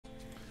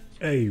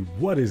Hey,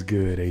 what is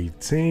good,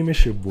 A-Team?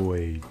 It's your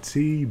boy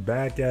T,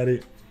 back at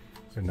it.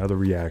 Another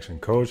reaction,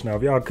 coach. Now,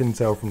 if y'all couldn't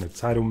tell from the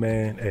title,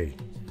 man, hey,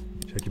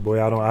 check your boy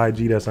out on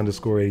IG, that's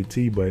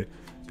 _AT. But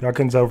if y'all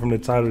couldn't tell from the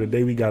title,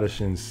 today we got a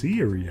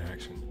Shenseea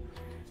reaction.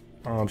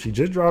 She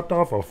just dropped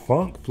off a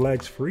Funk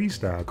Flex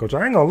freestyle. Coach,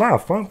 I ain't gonna lie,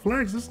 Funk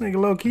Flex, this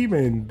nigga low key,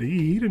 man,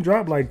 he done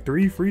dropped like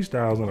 3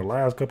 freestyles in the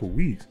last couple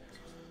weeks.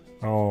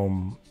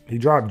 He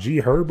dropped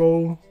G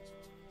Herbo.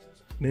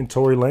 Then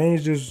Tory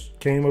Lanez just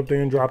came up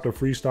there and dropped a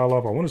freestyle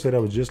off. I want to say that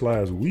was just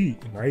last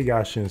week. Now you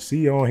got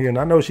Shenseea on here. And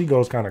I know she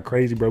goes kind of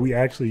crazy, bro. We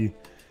actually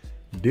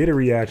did a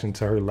reaction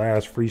to her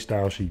last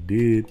freestyle she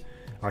did.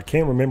 I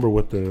can't remember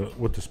what the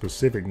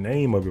specific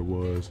name of it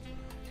was.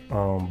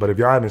 But if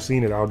y'all haven't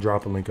seen it, I'll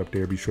drop a link up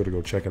there. Be sure to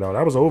go check it out.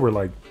 That was over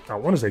like, I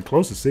want to say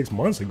close to 6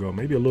 months ago.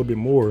 Maybe a little bit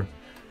more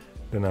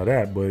than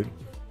that. But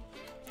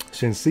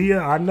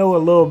Shenseea, I know a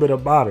little bit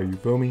about her. You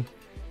feel me?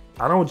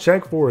 I don't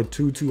check for her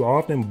too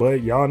often,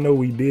 but y'all know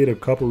we did a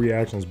couple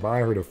reactions by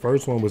her. The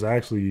first one was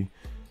actually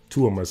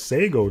to a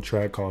Masego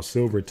track called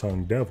Silver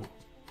Tongue Devil.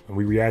 And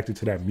we reacted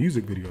to that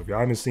music video. If y'all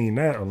haven't seen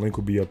that, a link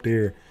will be up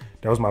there.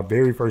 That was my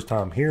very first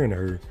time hearing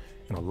her.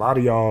 And a lot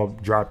of y'all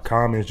dropped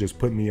comments, just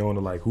put me on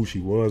to like who she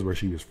was, where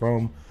she was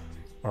from.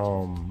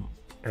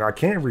 And I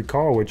can't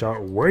recall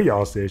where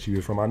y'all said she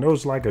was from. I know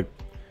it's like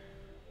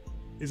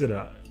is it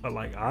a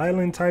like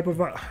island type of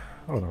vibe?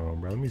 Hold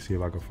on, bro. Let me see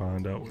if I can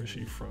find out where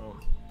she's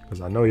from. Cause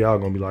I know y'all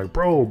gonna be like,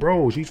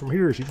 bro, she's from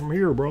here,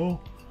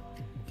 bro.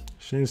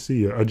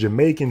 Shenseea, a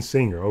Jamaican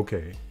singer.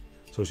 Okay,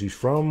 so she's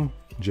from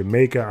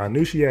Jamaica. I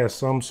knew she had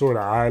some sort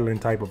of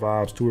island type of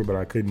vibes to her, but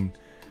I couldn't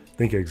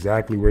think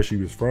exactly where she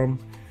was from.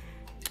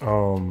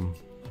 Hold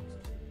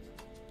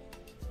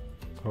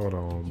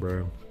on,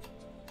 bro.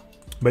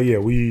 But yeah,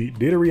 we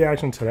did a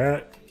reaction to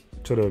that,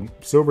 to the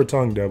Silver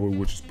Tongue Devil,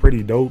 which is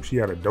pretty dope. She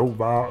had a dope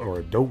vibe or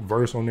a dope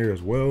verse on there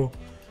as well.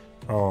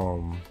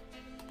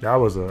 That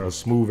was a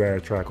smooth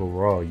ass track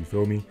overall, you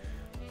feel me?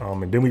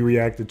 And then we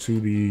reacted to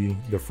the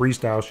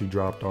freestyle she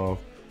dropped off.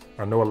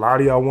 I know a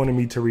lot of y'all wanted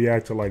me to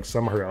react to like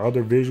some of her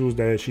other visuals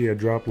that she had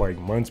dropped like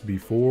months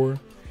before,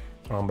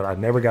 but I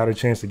never got a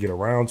chance to get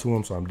around to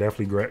them. So I'm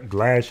definitely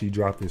glad she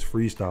dropped this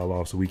freestyle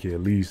off so we could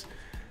at least,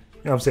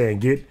 you know what I'm saying,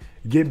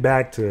 get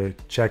back to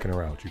checking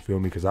her out, you feel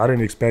me? Because I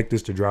didn't expect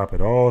this to drop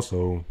at all,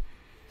 so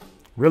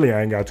really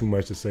I ain't got too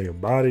much to say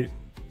about it.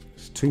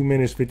 It's 2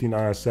 minutes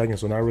 59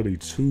 seconds, so not really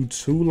too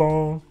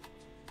long.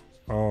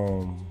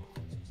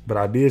 But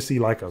I did see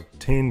like a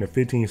 10 to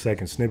 15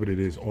 second snippet of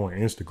this on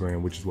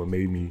Instagram, which is what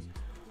made me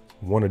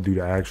want to do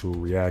the actual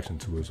reaction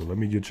to it. So let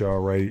me get y'all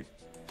right.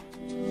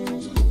 We're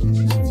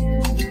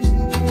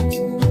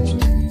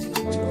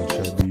gonna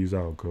check these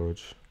out,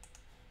 coach.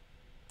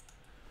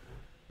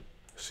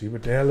 See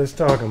what the hell it's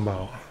talking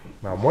about.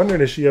 Now I'm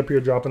wondering if she up here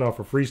dropping off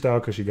a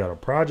freestyle because she got a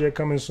project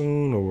coming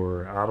soon,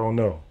 or I don't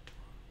know.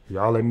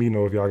 Y'all let me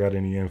know if y'all got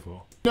any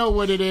info. You know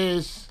what it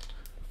is?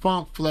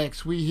 Funk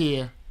Flex, we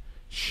here.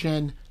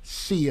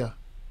 Shenseea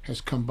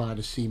has come by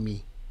to see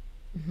me.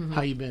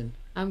 How you been?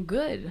 I'm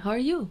good. How are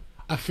you?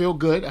 I feel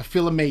good. I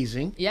feel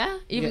amazing. Yeah?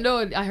 Even though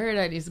I heard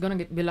that it's gonna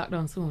be locked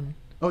down soon.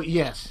 Oh,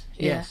 yes.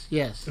 Yes.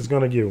 It's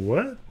gonna get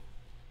what? I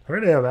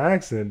heard they have an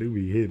accent. They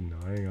be hidden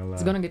though. I ain't gonna lie.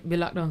 It's gonna be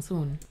locked down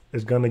soon.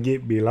 It's gonna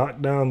be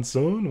locked down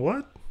soon?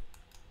 What?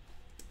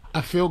 I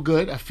feel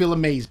good. I feel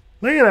amazing.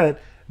 Look at that.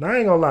 Now, I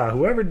ain't gonna lie.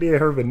 Whoever did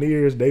her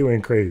veneers, they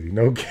went crazy.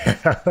 No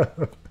cap.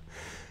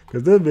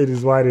 Because this bitch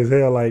is white as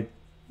hell. Like,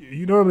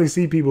 you normally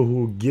see people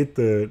who get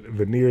the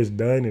veneers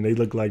done and they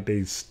look like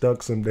they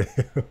stuck some big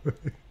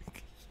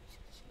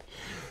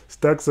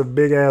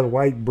ass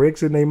white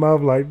bricks in their mouth,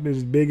 like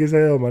it's big as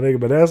hell, my nigga.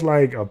 But that's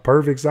like a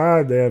perfect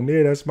size damn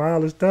near. That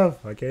smile is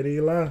tough. I can't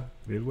even lie.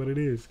 It is what it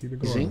is. Keep it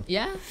going.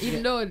 Yeah?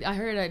 Even though I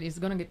heard that it's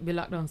gonna be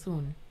locked down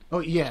soon. Oh,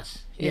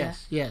 yes. Yeah.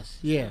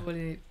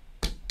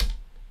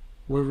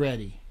 We're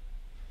ready.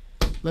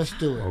 Let's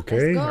do it.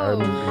 Okay.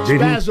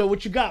 Spazzo,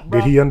 what you got, bro?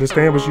 Did he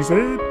understand what she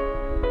said?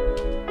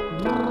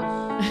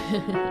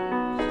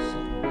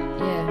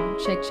 Yeah,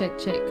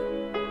 check.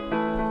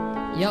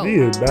 Yo. She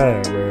is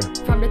bad, bro.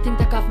 From the thing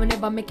take off, me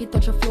never make it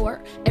touch the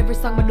floor. Every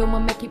song I do, I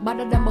make it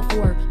better than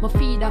before. My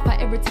feed off of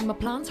everything my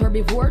plants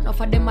herbivore.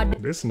 Enough of them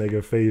This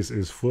nigga face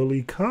is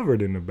fully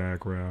covered in the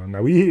background.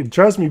 Now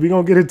trust me, we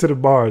gonna get into the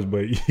bars,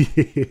 but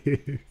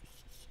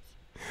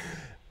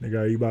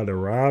nigga, you about to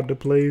rob the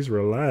place?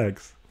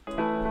 Relax.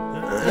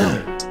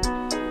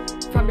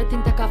 From the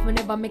thing take off, me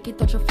never make it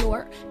touch the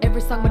floor.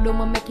 Every song I do,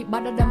 I make it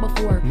better than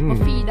before. My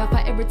feed off of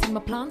everything my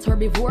plants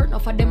herbivore.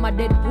 Enough of them are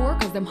dead poor,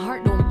 cause them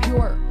heart don't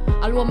pure.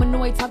 Although I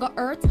know it's I got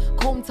earth,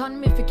 count on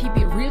me if you keep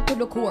it real to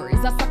the core.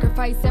 It's a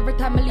sacrifice every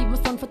time I leave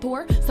my son for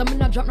tour. So me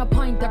not drop no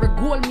point, every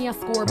goal me a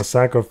score. A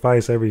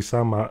sacrifice every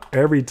time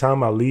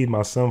I leave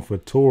my son for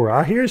tour.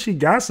 I hear she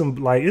got some,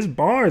 like, it's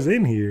bars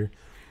in here.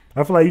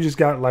 I feel like you just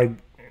got like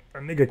a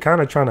nigga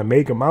kind of trying to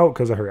make them out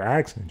because of her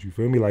accent. You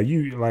feel me? Like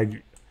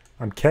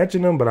I'm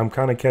catching them, but I'm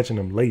kind of catching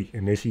them late,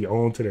 and then she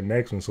on to the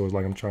next one. So it's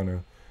like I'm trying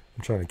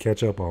to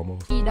catch up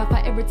almost. Feed off of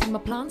everything my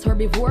plants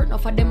herbivore.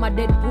 Enough of them are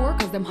dead poor,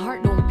 cause them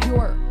heart don't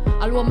pure.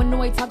 Although I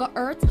know it's a got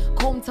hurt,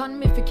 count on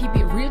me if you keep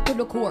it real to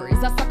the core.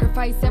 It's a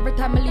sacrifice every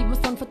time I leave my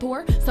son for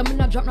tour. So me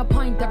not drop no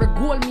point, every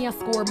goal me a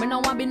score. Me no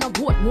want be no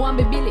goat, me want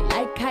be Billy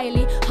like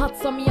Kylie. Hot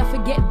so me I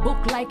forget book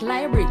like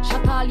library.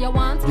 Chat all you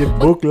want. Get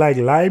booked like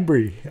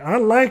library. I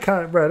like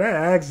how, bro, that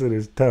accent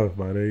is tough,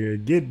 my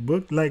nigga. Get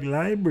booked like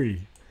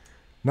library.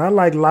 Not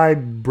like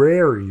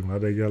library, my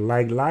nigga,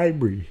 like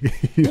library.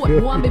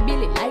 What want be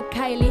Billy like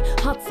Kylie?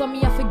 Hot so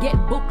me I forget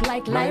book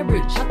like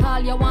library. Chat all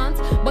you want,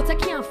 but I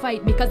can't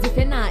fight because if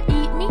you not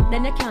eat me,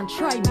 then you can't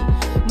try me.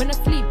 Me not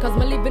sleep cause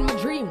me living my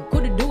dream.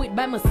 Couldn't do it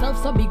by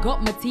myself, so big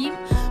up my team.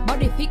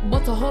 Body thick,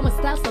 but a home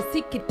style so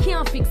sick it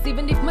can't fix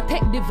even if me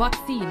take the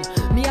vaccine.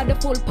 Me had the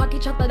full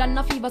package hotter than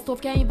a fever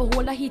stuff can't even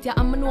hold a heat. Yeah,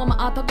 and me know my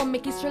heart gonna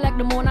make history like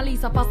the Mona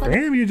Lisa. Faster.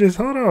 Damn, you just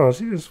hold on.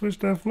 She just switched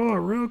that floor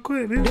real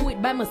quick. Man. Do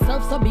it by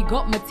myself, so big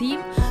up my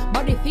team.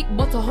 Body thick,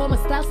 but a home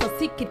style so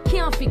sick it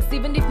can't fix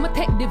even if me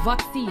take the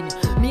vaccine.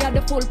 Me had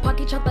the full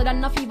package hotter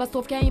than a fever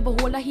stuff can't even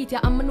hold a heat.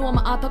 Yeah, and me know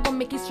my heart gonna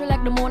make history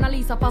like the Mona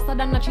Lisa. Faster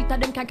than a cheetah,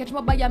 them can't catch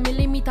me by a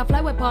millimeter.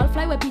 Fly with Paul,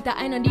 fly with Peter,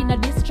 I don't need no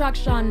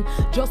distraction.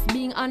 Just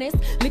being honest,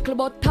 little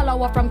about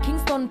Talawa from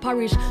Kingston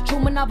Parish. True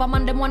me never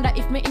man them wonder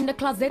if me in the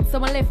closet,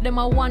 so I left them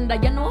I wonder,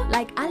 you know,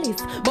 like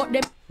Alice. But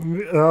them.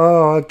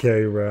 Oh,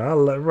 okay, bro.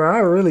 I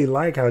really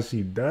like how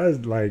she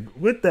does, like,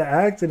 with the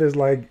accent, is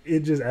like,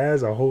 it just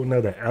adds a whole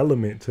nother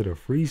element to the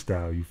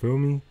freestyle, you feel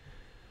me?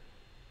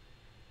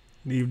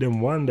 Leave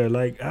them wonder,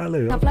 like,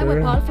 Alice. Fly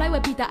with Paul, fly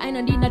with Peter, I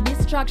don't need no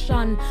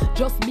distraction.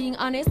 Just being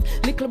honest,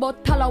 little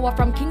about Talawa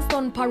from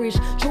Kingston Parish.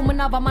 True me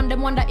never man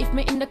them wonder if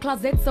me in the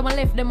closet, so I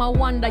left them I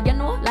wonder, you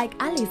know, like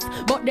Alice.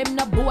 But them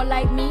not boy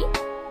like me.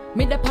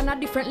 Me dep on a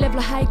different level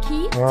high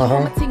key. So how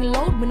my thing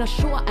loud, me not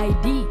show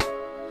ID.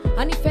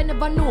 And if you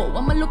never know,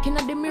 when I'm looking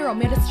at the mirror,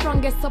 me the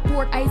strongest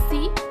support I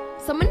see.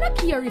 So me not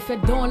care if you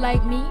don't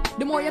like me.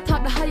 The more you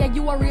talk, the higher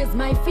you will raise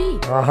my fee.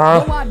 No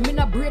hard, me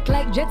not break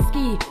like jet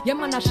ski. Yeah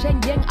man a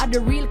Shenseea are the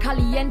real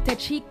caliente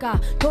chica.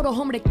 Todo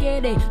hombre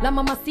quiere, la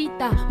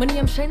mamacita. My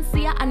name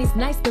Shenseea and it's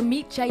nice to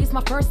meet ya. It's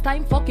my first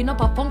time fucking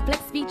up a funk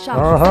flex feature.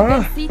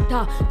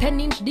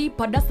 10-inch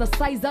deeper, that's the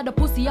size of the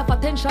pussy of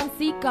attention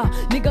seeker.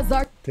 Niggas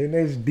are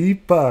 10-inch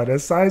deeper, the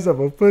size of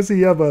a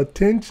pussy of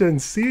attention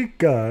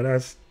seeker.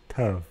 That's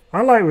tough.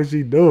 I like what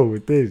she doing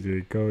with this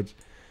shit, coach.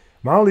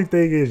 My only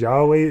thing is,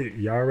 y'all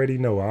already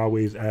know, I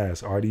always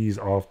ask, are these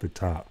off the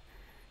top?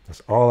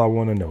 That's all I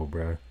want to know,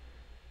 bruh.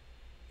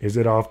 Is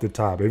it off the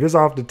top? If it's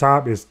off the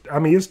top, it's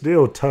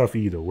still tough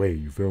either way,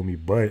 you feel me?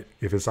 But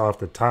if it's off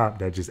the top,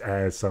 that just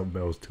adds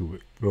something else to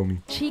it, feel me?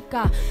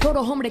 Chica,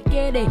 todo hombre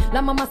quiere,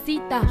 la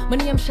mamacita. My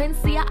name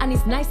Shenseea and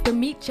it's nice to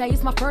meet ya.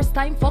 It's my first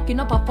time fucking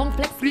up a funk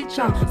flex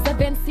feature.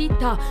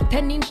 7-seater,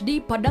 10-inch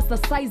deeper, that's the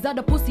size of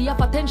the pussy of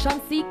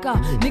attention seeker.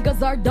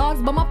 Niggas are dogs,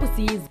 but my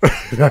pussy is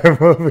that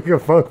motherfucker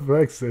funk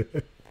flex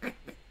it.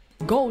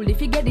 Gold,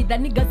 if you get it, that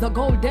niggas are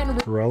golden.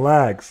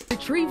 Relax.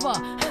 Retriever.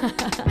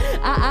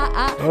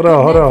 Hold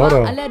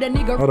on. I let a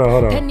nigga hold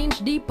on.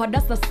 10-inch deeper,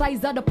 that's the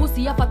size of the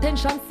pussy of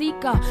attention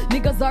seeker.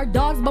 Niggas are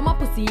dogs, but my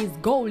pussy is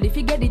gold. If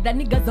you get it, that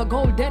niggas are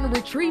golden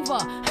retriever.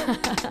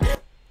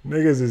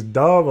 Niggas is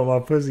dog, but my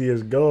pussy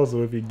is gold.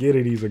 So if you get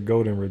it, he's a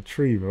golden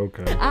retriever.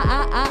 Okay.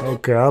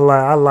 Okay, I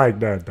like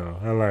that though.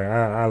 I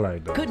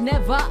like that. Could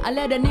never. I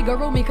let a nigga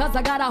roll me cause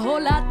I got a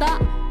whole lot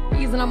of.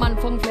 He's a man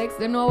funk flex,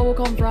 they know where we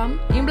come from.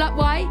 In black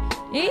boy,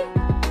 eh?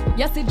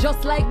 Yes, it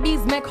just like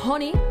bees make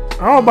honey.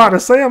 I was about to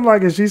say, I'm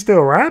like, is she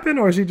still rapping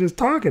or is she just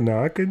talking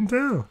now? I couldn't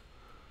tell.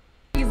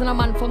 He's a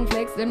man funk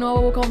flex, they know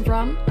where we come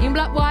from. In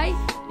black boy,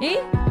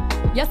 eh?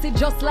 Yes, it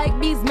just like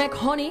bees make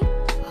honey.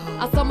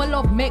 I saw my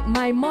love make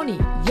my money.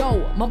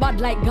 Yo, my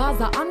bad like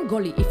Gaza and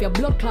Gully. If your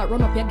blood clot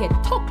run up, you get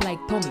talk like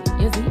Tommy.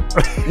 You see?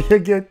 You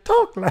get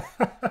talk like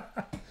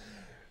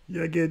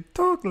you get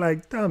talk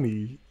like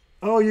Tommy.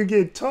 Oh, you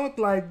get tucked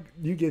like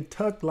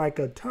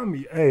a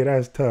tummy. Hey,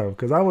 that's tough.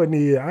 Cause I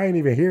ain't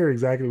even hear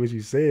exactly what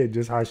she said.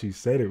 Just how she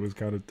said it was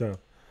kind of tough.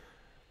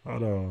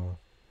 Hold on.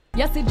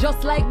 Yes, it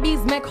just like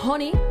bees make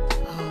honey.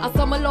 I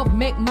saw my love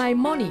make my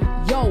money.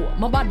 Yo,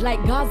 my bad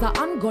like Gaza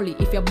and Gully.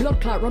 If your blood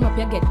clot run up,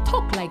 you get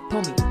talk like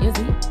Tommy. You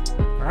see?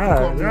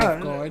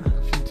 Alright.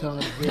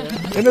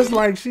 And it's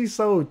like she's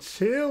so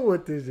chill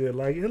with this shit.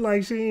 Like it's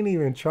like she ain't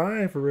even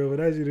trying for real, but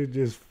that shit is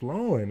just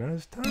flowing.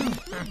 That's tough.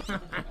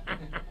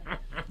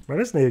 Man,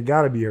 this nigga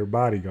gotta be her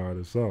bodyguard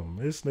or something.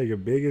 This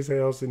nigga big as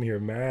hell sitting here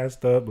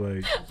masked up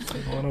like, what's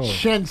going on?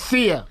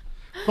 Shenseea,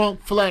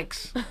 funk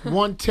flex,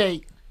 one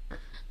take.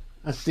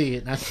 I see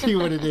it. I see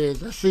what it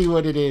is.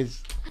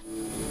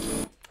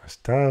 That's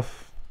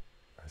tough.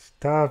 That's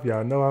tough.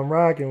 Y'all know I'm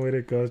rocking with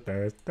it cause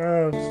that's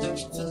tough.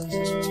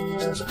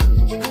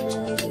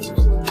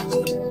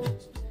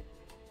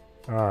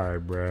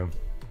 Alright, bro.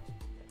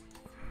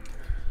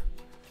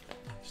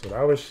 So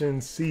that was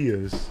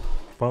Shenseea's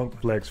Funk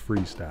Flex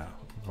Freestyle.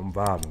 I'm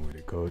vibing with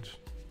it, coach.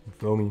 You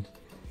feel me?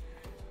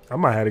 I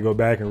might have to go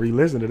back and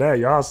re-listen to that.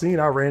 Y'all seen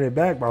I ran it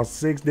back about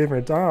 6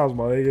 different times,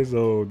 my nigga.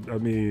 So, I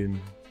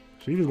mean,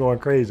 she was going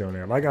crazy on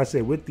there. Like I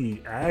said, with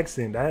the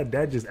accent,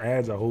 that just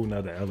adds a whole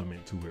nother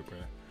element to it, bro.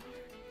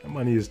 That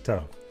money is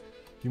tough.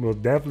 She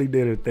most definitely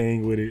did her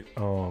thing with it.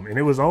 And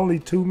it was only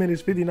 2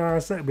 minutes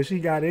 59 seconds, but she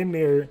got in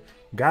there,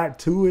 got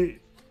to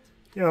it.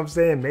 You know what I'm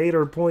saying? Made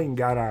her point and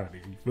got out of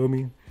there. You feel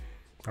me?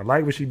 I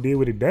like what she did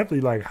with it.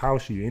 Definitely like how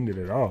she ended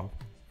it off.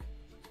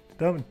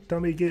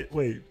 Tummy get,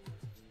 wait.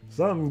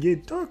 Something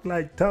get took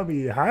like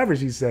tummy. However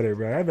she said it,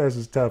 bro. That mess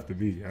is tough to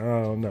be. I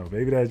don't know.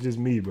 Maybe that's just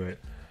me, but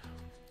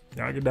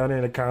y'all get down there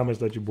in the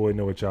comments. Let your boy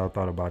know what y'all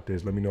thought about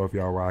this. Let me know if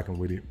y'all rocking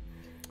with it.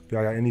 If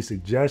y'all got any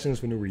suggestions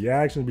for new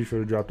reactions, be sure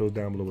to drop those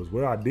down below as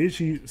well. I did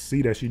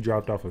see that she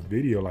dropped off a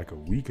video like a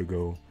week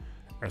ago.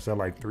 That's at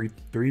like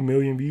 3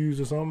 million views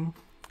or something.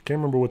 Can't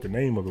remember what the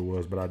name of it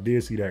was, but I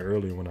did see that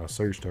earlier when I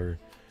searched her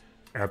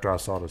after I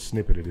saw the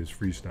snippet of this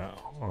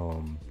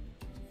freestyle.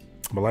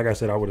 But like I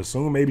said, I would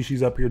assume maybe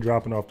she's up here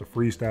dropping off the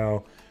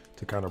freestyle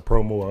to kind of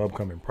promo an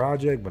upcoming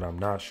project, but I'm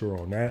not sure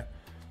on that.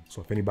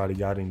 So if anybody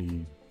got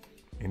any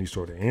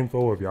sort of info,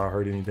 or if y'all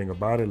heard anything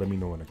about it, let me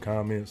know in the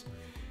comments.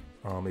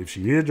 If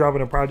she is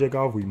dropping a project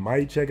off, we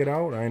might check it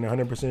out. I ain't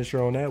 100%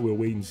 sure on that. We'll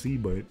wait and see,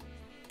 but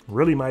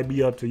really might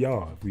be up to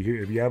y'all.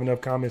 If you have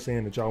enough comments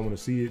saying that y'all want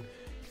to see it,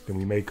 then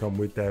we may come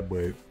with that.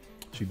 But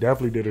she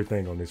definitely did her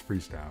thing on this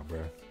freestyle,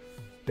 bro.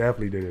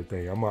 Definitely did her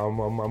thing. I'm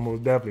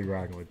most definitely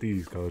rocking with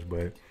these, coach.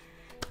 But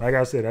like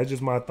I said, that's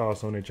just my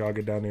thoughts on it. Y'all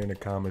get down there in the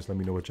comments. Let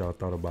me know what y'all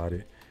thought about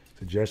it.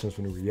 Suggestions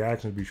for new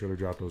reactions, be sure to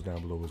drop those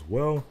down below as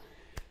well.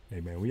 Hey,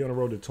 man, we on the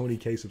road to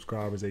 20K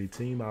subscribers, a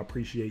team. I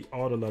appreciate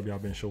all the love y'all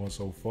been showing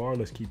so far.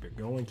 Let's keep it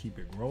going, keep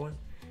it growing.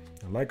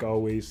 And like I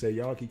always say,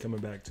 y'all keep coming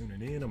back,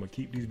 tuning in. I'm going to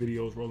keep these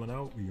videos rolling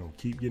out. We're going to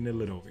keep getting it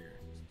lit over here.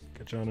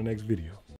 Catch y'all in the next video.